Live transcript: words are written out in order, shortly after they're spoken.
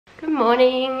Good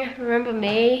morning, remember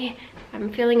me?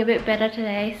 I'm feeling a bit better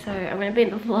today, so I'm gonna be in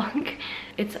the vlog.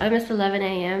 It's almost 11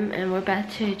 AM and we're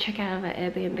about to check out of our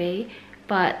Airbnb,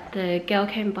 but the girl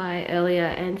came by earlier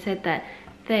and said that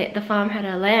the farm had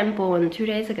a lamb born 2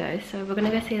 days ago, so we're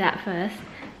gonna go see that first,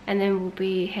 and then we'll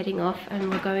be heading off and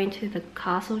we're going to the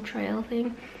castle trail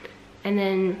thing, and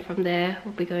then from there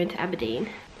we'll be going to Aberdeen.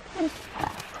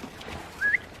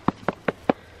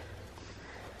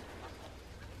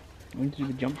 I want to do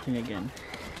the jump thing again.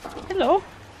 Hello!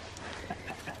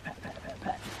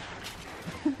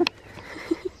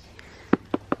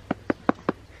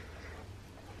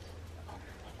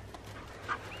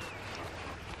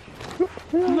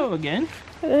 Hello again.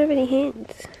 I don't have any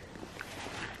hands.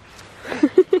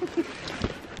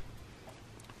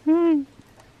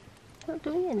 Not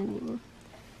doing it anymore.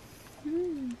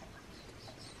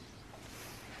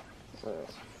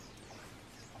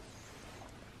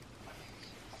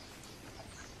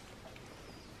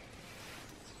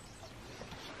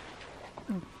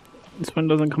 This one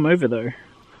doesn't come over though.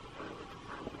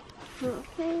 I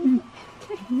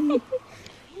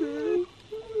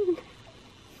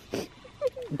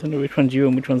don't know which one's you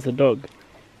and which one's the dog.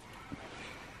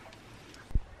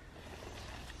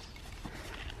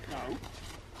 No.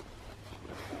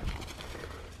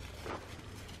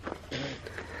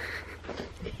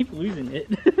 Keep losing it.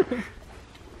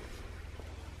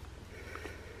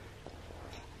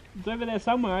 It's over there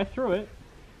somewhere, I threw it.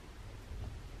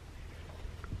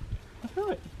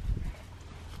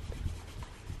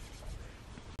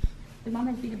 The mum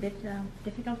has been a bit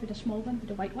difficult with the small one, with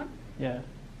the white one. Yeah.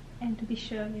 And to be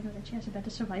sure, you know, that she has a better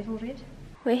survival rate.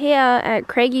 We're here at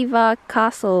Craigievar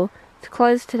Castle. It's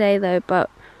closed today though, but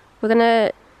we're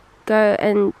gonna go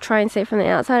and try and see it from the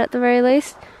outside at the very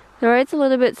least. The road's a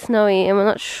little bit snowy and we're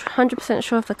not 100%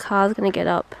 sure if the car's gonna get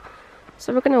up.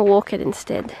 So we're gonna walk it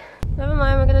instead. Never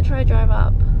mind, we're gonna try drive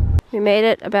up. We made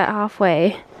it about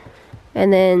halfway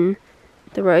and then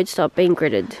the road stopped being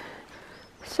gridded.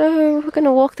 So we're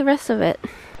gonna walk the rest of it.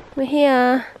 We're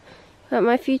here at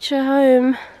my future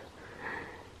home.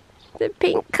 The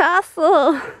pink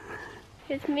castle.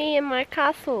 It's me and my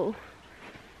castle.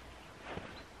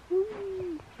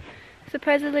 Ooh.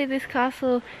 Supposedly this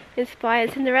castle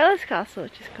inspired Cinderella's castle,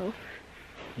 which is cool.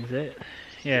 Is it?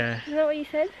 Yeah. Isn't that what you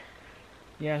said?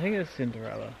 Yeah, I think it's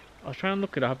Cinderella. I was trying to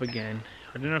look it up again.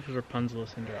 I don't know if it was Rapunzel or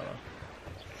Cinderella.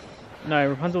 No,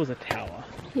 Rapunzel was a tower.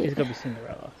 Yeah. It's gotta be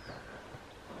Cinderella.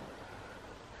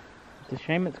 It's a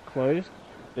shame it's closed,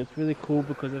 but it's really cool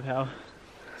because of how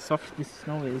soft this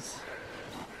snow is.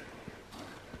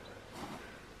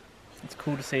 It's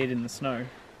cool to see it in the snow.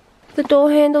 The door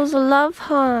handle's a love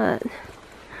heart.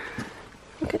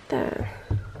 Look at that.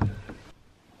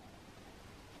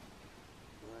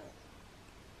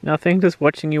 Nothing, just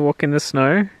watching you walk in the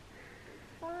snow?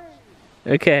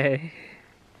 Okay.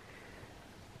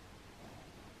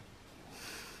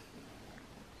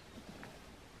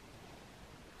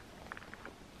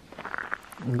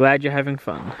 I'm glad you're having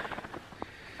fun.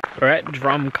 We're at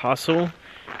Drum Castle.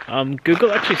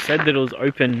 Google actually said that it was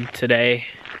open today,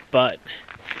 but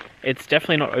it's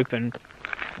definitely not open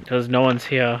because no one's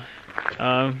here.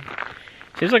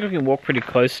 Seems like we can walk pretty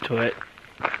close to it.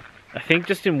 I think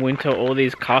just in winter all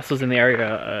these castles in the area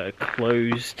are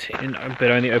closed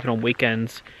but only open on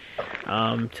weekends.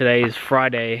 Today is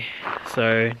Friday,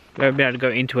 so we haven't been able to go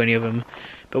into any of them.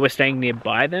 But we're staying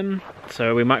nearby them,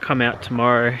 so we might come out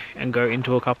tomorrow and go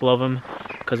into a couple of them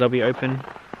because they'll be open.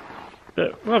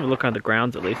 But we'll have a look on the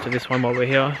grounds at least of this one while we're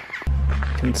here.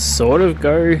 You can sort of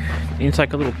go into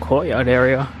like a little courtyard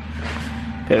area,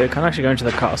 but we can't actually go into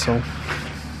the castle.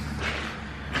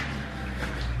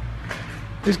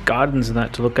 There's gardens and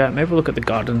that to look at. Maybe we'll look at the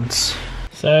gardens.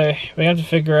 So we have to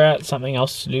figure out something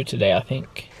else to do today, I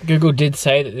think. Google did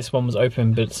say that this one was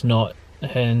open, but it's not.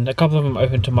 And a couple of them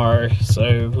open tomorrow,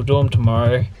 so we'll do them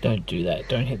tomorrow. Don't do that,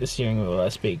 don't hit the steering wheel while I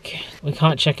speak. We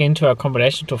can't check into our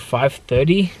accommodation until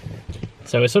 5:30,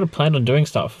 so we're sort of planned on doing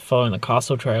stuff following the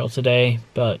castle trail today,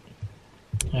 but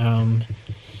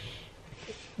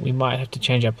we might have to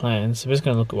change our plans, so we're just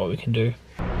going to look at what we can do.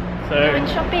 So, We're going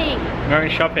shopping! We're going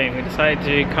shopping. We decided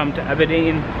to come to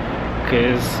Aberdeen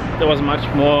because there wasn't much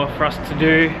more for us to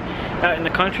do out in the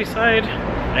countryside,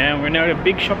 and we're now at a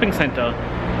big shopping centre.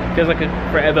 Feels like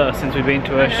forever since we've been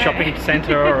to a shopping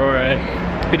centre or a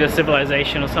bit of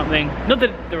civilization or something. Not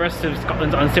that the rest of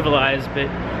Scotland's uncivilized, but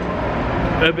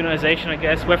urbanisation, I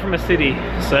guess. We're from a city,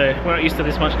 so we're not used to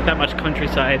that much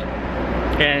countryside.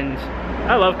 And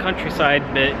I love countryside,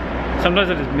 but sometimes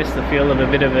I just miss the feel of a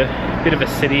bit of a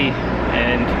city,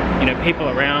 and you know, people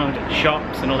around,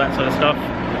 shops, and all that sort of stuff.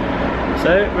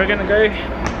 So we're gonna go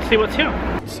see what's here.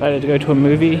 decided to go to a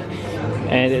movie,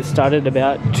 and it started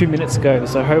about 2 minutes ago,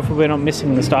 so hopefully we're not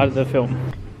missing the start of the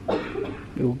film.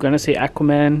 We were gonna see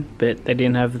Aquaman, but they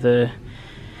didn't have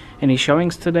any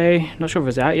showings today. Not sure if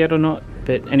it's out yet or not,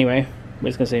 but anyway, we're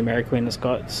just gonna see Mary Queen and the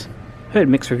Scots. Heard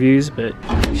mixed reviews, but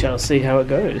shall see how it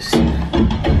goes.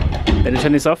 Better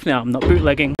turn this off now, I'm not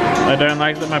bootlegging. I don't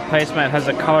like that my placemat has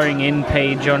a colouring in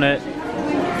page on it.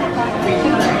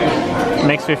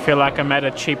 Makes me feel like I'm at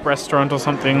a cheap restaurant or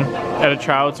something, at a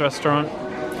child's restaurant.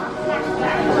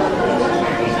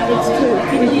 It's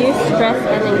to reduce stress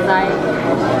and anxiety.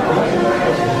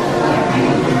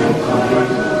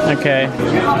 Okay.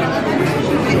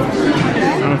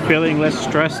 I'm feeling less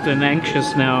stressed and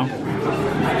anxious now.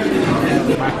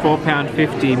 My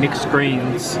 £4.50 mixed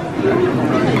greens.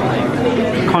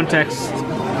 Context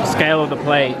scale of the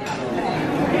plate.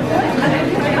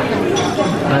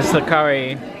 That's the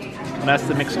curry. That's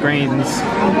the mixed greens.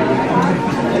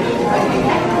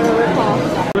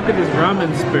 Look at this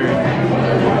ramen spoon.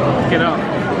 Pick it up.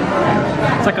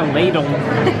 It's like a ladle.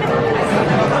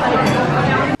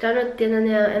 Done with dinner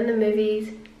now and the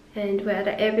movies, and we're at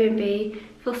an Airbnb.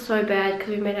 Feel so bad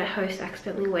because we made our host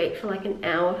accidentally wait for like an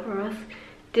hour for us.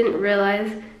 Didn't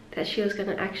realize that she was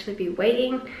gonna actually be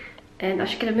waiting, and I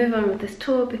should get a move on with this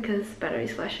tour because the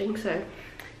battery's flashing. So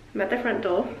I'm at the front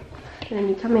door, and then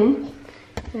you come in,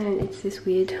 and it's this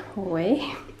weird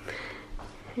hallway,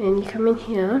 and you come in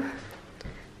here.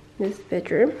 There's the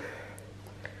bedroom,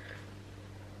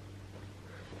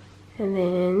 and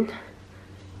then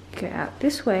go out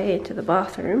this way into the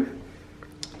bathroom.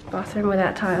 Bathroom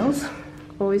without tiles,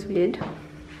 always weird.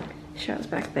 Shower's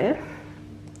back there.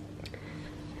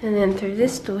 And then through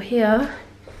this door here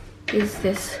is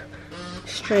this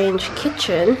strange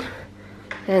kitchen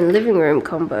and living room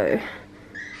combo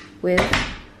with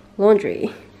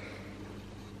laundry.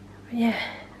 But yeah,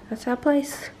 that's our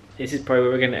place. This is probably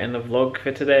where we're going to end the vlog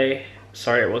for today.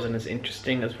 Sorry it wasn't as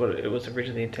interesting as what it was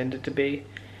originally intended to be.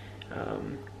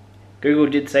 Google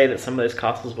did say that some of those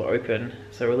castles were open,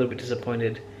 so we're a little bit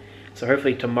disappointed. So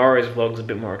hopefully tomorrow's vlog's a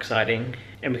bit more exciting,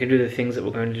 and we can do the things that we're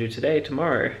going to do today,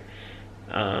 tomorrow.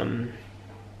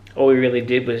 All we really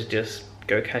did was just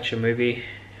go catch a movie.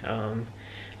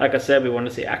 Like I said, we wanted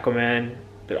to see Aquaman,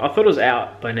 but I thought it was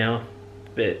out by now,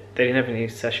 but they didn't have any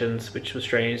sessions, which was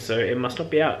strange, so it must not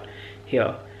be out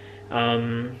here. We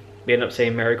ended up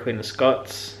seeing Mary Queen and the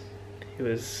Scots. It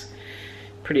was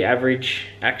pretty average,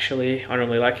 actually. I don't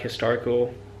really like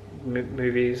historical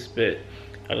movies, but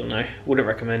I don't know, wouldn't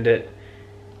recommend it.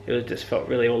 It just felt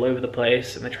really all over the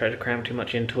place, and they tried to cram too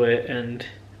much into it, and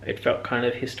it felt kind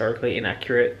of historically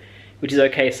inaccurate, which is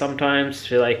okay sometimes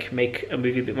to like make a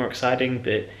movie a bit more exciting,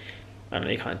 but I don't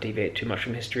know, you can't deviate too much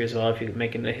from history as well if you're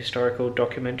making a historical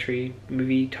documentary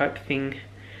movie type thing.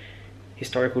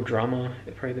 Historical drama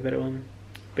is probably the better one.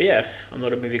 But yeah, I'm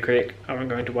not a movie critic. I won't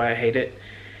go into why I hate it.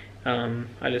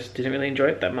 I just didn't really enjoy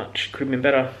it that much. Could have been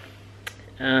better.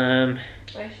 I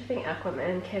actually think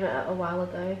Aquaman came out a while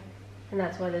ago, and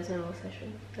that's why there's no more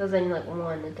session. There was only like one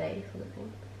a day sort of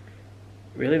thing.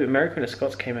 Really? But Mary Queen and the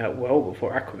Scots came out well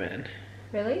before Aquaman.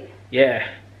 Really? Yeah.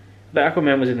 But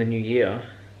Aquaman was in the new year.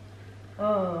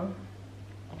 Oh.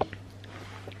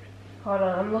 Hold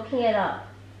on, I'm looking it up.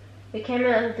 It came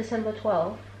out on December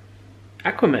 12th.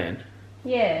 Aquaman?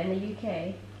 Yeah, in the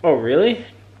UK. Oh, really?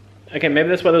 Okay, maybe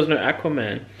that's why there was no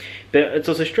Aquaman. But it's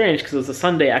also strange because it was a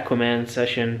Sunday Aquaman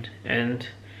session, and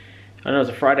I don't know, it was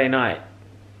a Friday night.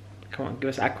 Come on, give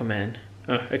us Aquaman.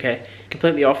 Oh, okay.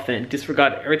 Completely off then.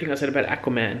 Disregard everything I said about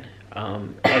Aquaman.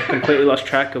 I've completely lost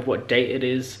track of what date it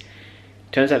is.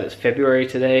 Turns out it's February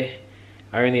today.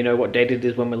 I only know what date it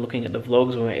is when we're looking at the vlogs,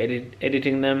 when we're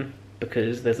editing them,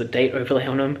 because there's a date overlay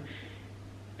on them.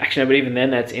 Actually, no, but even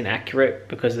then that's inaccurate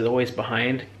because it's always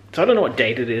behind. So I don't know what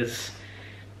date it is.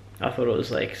 I thought it was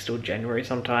like still January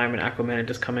sometime and Aquaman had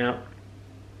just come out.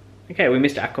 Okay, we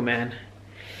missed Aquaman.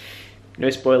 No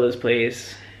spoilers,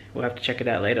 please. We'll have to check it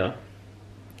out later.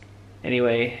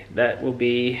 Anyway, that will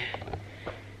be,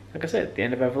 like I said, the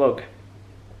end of our vlog.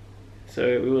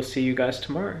 So we will see you guys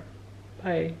tomorrow.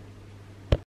 Bye.